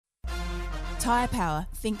Tyre Power,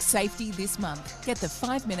 think safety this month. Get the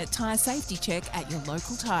 5-minute tyre safety check at your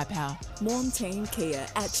local Tyre Power. Lawn Team Kia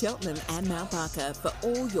at Cheltenham and Mount Barker for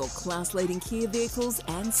all your class-leading Kia vehicles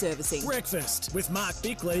and servicing. Breakfast with Mark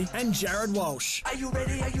Bickley and Jared Walsh. Are you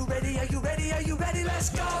ready? Are you ready? Are you ready? Are you ready?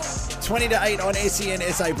 Let's go! 20 to 8 on SEN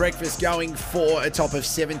SA Breakfast, going for a top of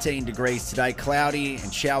 17 degrees today. Cloudy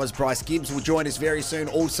and showers. Bryce Gibbs will join us very soon.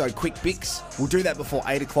 Also, Quick Bix. We'll do that before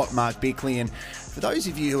 8 o'clock, Mark Bickley. And for those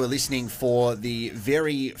of you who are listening for the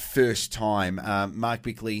very first time, Mark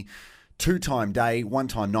Bickley, two-time day,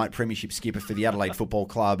 one-time night premiership skipper for the Adelaide Football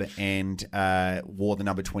Club, and wore the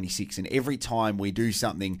number 26. And every time we do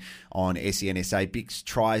something on SENSA, Bix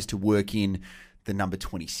tries to work in the number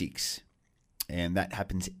 26. And that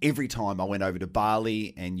happens every time I went over to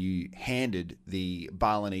Bali and you handed the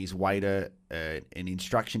Balinese waiter an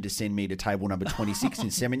instruction to send me to table number 26 in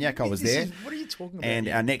Seminyak. I was there. What are you talking about? And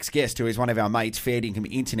our next guest, who is one of our mates, fair income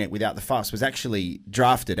internet without the fuss, was actually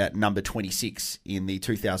drafted at number 26 in the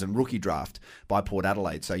 2000 rookie draft by Port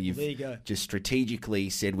Adelaide. So you've just strategically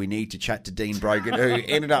said we need to chat to Dean Brogan, who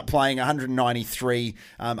ended up playing 193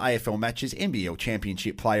 AFL matches, NBL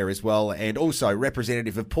championship player as well, and also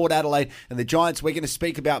representative of Port Adelaide and the Giants. We're going to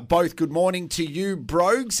speak about both. Good morning to you,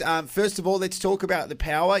 Brogues. First of all, let's talk about the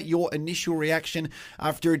Power, your initial reaction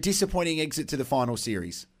after a disappointing exit to the final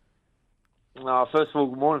series. First of all,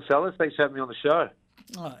 good morning, fellas. Thanks for having me on the show.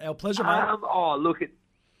 Our pleasure, mate. Look,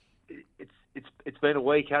 it's been a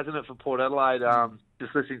week, hasn't it, for Port Adelaide?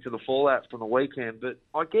 Just listening to the fallout from the weekend. But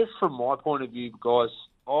I guess from my point of view, guys,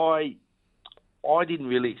 I didn't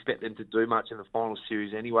really expect them to do much in the final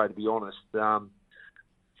series anyway, to be honest.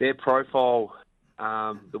 Their profile,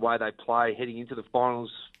 the way they play heading into the finals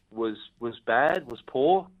was bad, was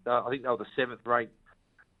poor. I think they were the 7th ranked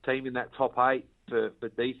team in that top 8 for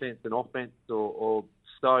defence and offence, or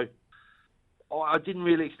so. I didn't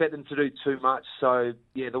really expect them to do too much. So,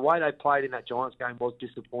 yeah, the way they played in that Giants game was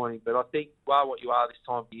disappointing. But I think, well, what you are this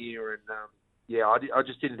time of year, and I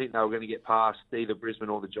just didn't think they were going to get past either Brisbane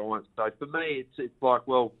or the Giants. So for me, it's like,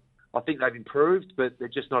 well, I think they've improved, but they're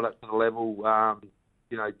just not up to the level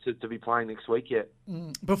to be playing next week yet.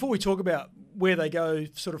 Before we talk about where they go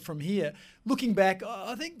sort of from here, looking back,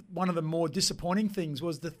 I think one of the more disappointing things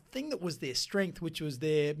was the thing that was their strength, which was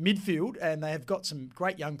their midfield, and they have got some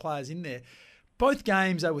great young players in there. Both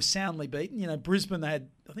games, they were soundly beaten. Brisbane, I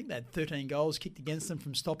think they had 13 goals kicked against them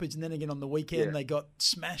from stoppage, and then again on the weekend they got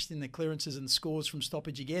smashed in the clearances and scores from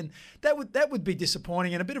stoppage again. That would be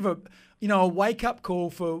disappointing, and a bit of a wake-up call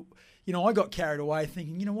for... I got carried away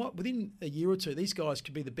thinking, you know what, within a year or two, these guys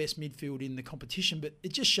could be the best midfield in the competition, but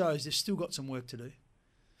it just shows they've still got some work to do.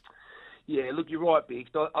 Yeah, look, you're right, Biggs.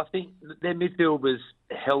 I think their midfield was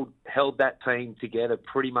held that team together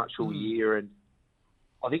pretty much all year, and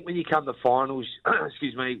I think when you come to finals,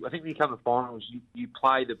 you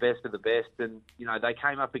play the best of the best, and, they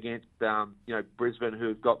came up against, Brisbane,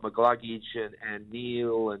 who've got McGluggage and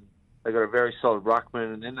Neil, and they've got a very solid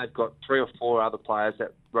ruckman, and then they've got 3 or 4 other players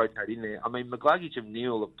that rotate in there. I mean, McGluggage and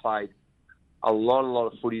Neil have played a lot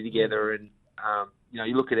of footy together, and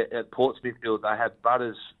you look at Port's midfield, they have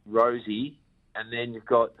Butters, Rosie, and then you've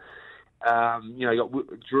got you got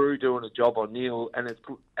Drew doing a job on Neil, and then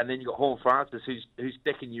you've got Horn Francis, who's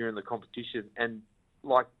second year in the competition, and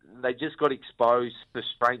like they just got exposed for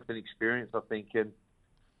strength and experience, I think, and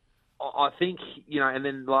I think and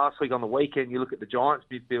then last week on the weekend, you look at the Giants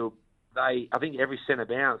midfield. I think every centre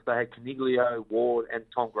bounce, they had Caniglio, Ward, and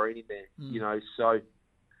Tom Green in there. So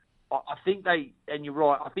I think and you're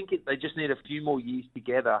right. I think they just need a few more years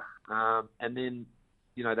together, and then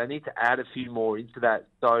they need to add a few more into that.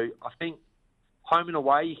 So I think home and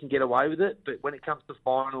away you can get away with it, but when it comes to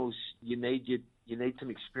finals, you need some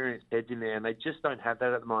experienced heads in there, and they just don't have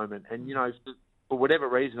that at the moment. And for whatever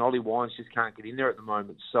reason, Ollie Wines just can't get in there at the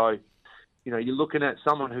moment. So. You're looking at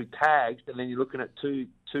someone who tags, and then you're looking at two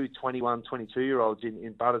 21, 22-year-olds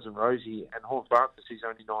in Butters and Rosie, and Horn Francis, who's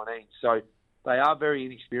only 19. So they are very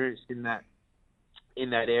inexperienced in that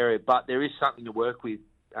area, but there is something to work with.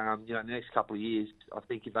 In the next couple of years, I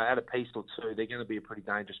think if they add a piece or two, they're going to be a pretty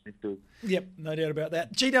dangerous midfield. Yep, no doubt about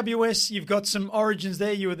that. GWS, you've got some origins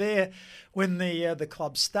there. You were there when the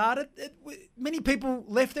club started. Many people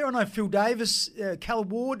left there. I know Phil Davis, Cal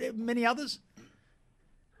Ward, many others.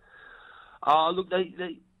 Look,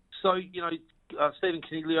 Stephen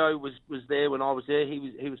Caniglio was there when I was there.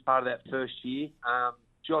 He was part of that first year.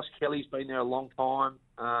 Josh Kelly's been there a long time.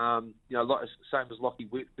 Same as Lockie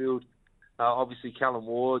Whitfield. Obviously, Callum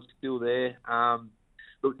Ward's still there.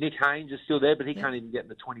 Look, Nick Haynes is still there, but he can't even get in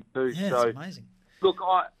the 22. Yeah, so it's amazing. Look,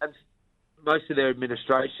 most of their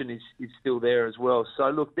administration is still there as well. So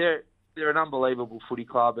look, they're an unbelievable footy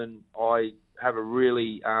club, and I have a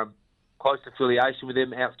really close affiliation with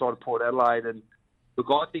them outside of Port Adelaide. And look,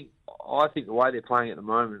 I think the way they're playing at the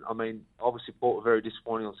moment, I mean, obviously Port were very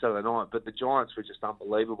disappointing on Saturday night, but the Giants were just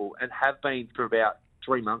unbelievable and have been for about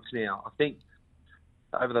 3 months now. I think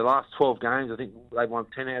over the last 12 games, I think they've won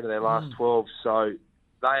 10 out of their last 12. So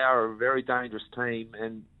they are a very dangerous team,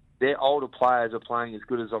 and their older players are playing as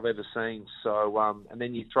good as I've ever seen. So, and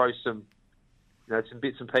then you throw some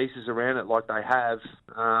bits and pieces around it like they have.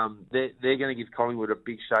 They're going to give Collingwood a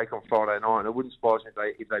big shake on Friday night, and it wouldn't surprise me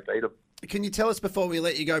if they beat them. Can you tell us before we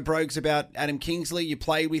let you go, Brogues, about Adam Kingsley? You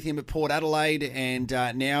played with him at Port Adelaide, and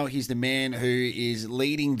now he's the man who is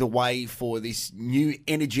leading the way for this new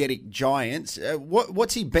energetic Giants.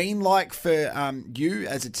 What's he been like for you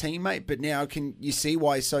as a teammate? But now can you see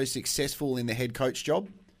why he's so successful in the head coach job?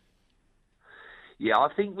 Yeah,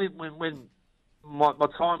 I think when my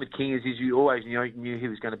time with King is you always knew he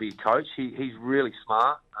was going to be a coach. He's really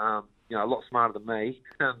smart, a lot smarter than me,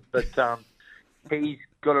 but he's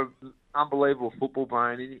got an unbelievable football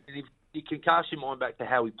brain. And if you can cast your mind back to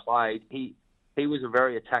how he played, he was a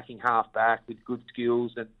very attacking half-back with good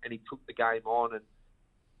skills, and he took the game on.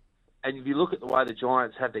 And if you look at the way the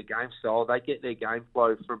Giants have their game style, they get their game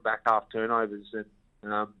flow from back half turnovers,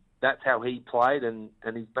 and that's how he played. And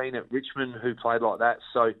he's been at Richmond, who played like that.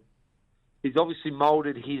 So he's obviously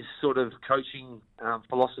moulded his sort of coaching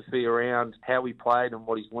philosophy around how he played and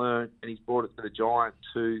what he's learned, and he's brought it to the Giants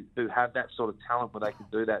who have that sort of talent where they can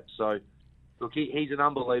do that. So, look, he's an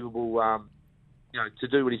unbelievable, to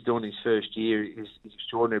do what he's doing in his first year is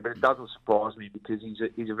extraordinary. But it doesn't surprise me because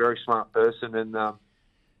he's a very smart person, and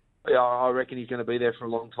I reckon he's going to be there for a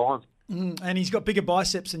long time. And he's got bigger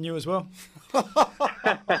biceps than you as well.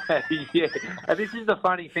 Yeah, and this is the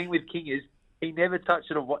funny thing with King is, he never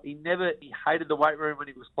touched it. He hated the weight room when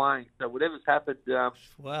he was playing. So whatever's happened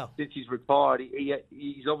since he's retired,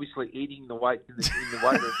 he's obviously eating the weights in the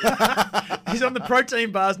weight room. He's on the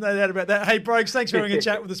protein bars, no doubt about that. Hey, Brogues, thanks for having a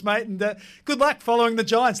chat with us, mate, and good luck following the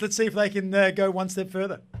Giants. Let's see if they can go one step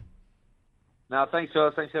further. No, thanks,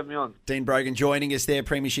 fellas. Thanks for having me on. Dean Brogan joining us there,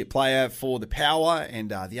 premiership player for the Power and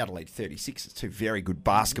the Adelaide 36ers. Two very good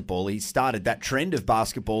basketball. He started that trend of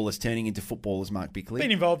basketballers turning into footballers, Mark Bickley. Been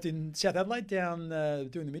involved in South Adelaide, down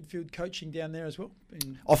doing the midfield coaching down there as well.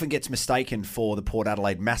 Often gets mistaken for the Port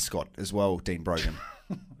Adelaide mascot as well, Dean Brogan.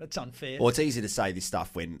 That's unfair. Well, it's easy to say this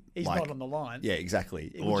stuff when he's not on the line. Yeah,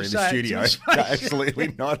 exactly. Or in the studio. No,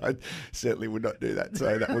 absolutely not. I certainly would not do that.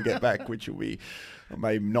 So that will get back, which will be... I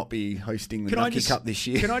may not be hosting the Nucky Cup this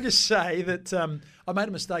year. Can I just say that I made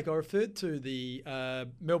a mistake. I referred to the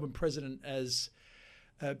Melbourne president as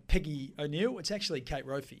Peggy O'Neill. It's actually Kate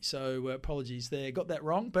Roffey, so apologies there. Got that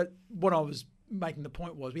wrong. But what I was making the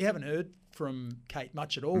point was we haven't heard from Kate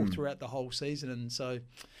much at all throughout the whole season. And so,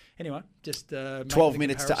 anyway, just 12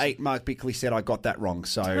 minutes to 8, Mark Bickley said I got that wrong.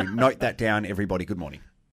 So note that down, everybody. Good morning.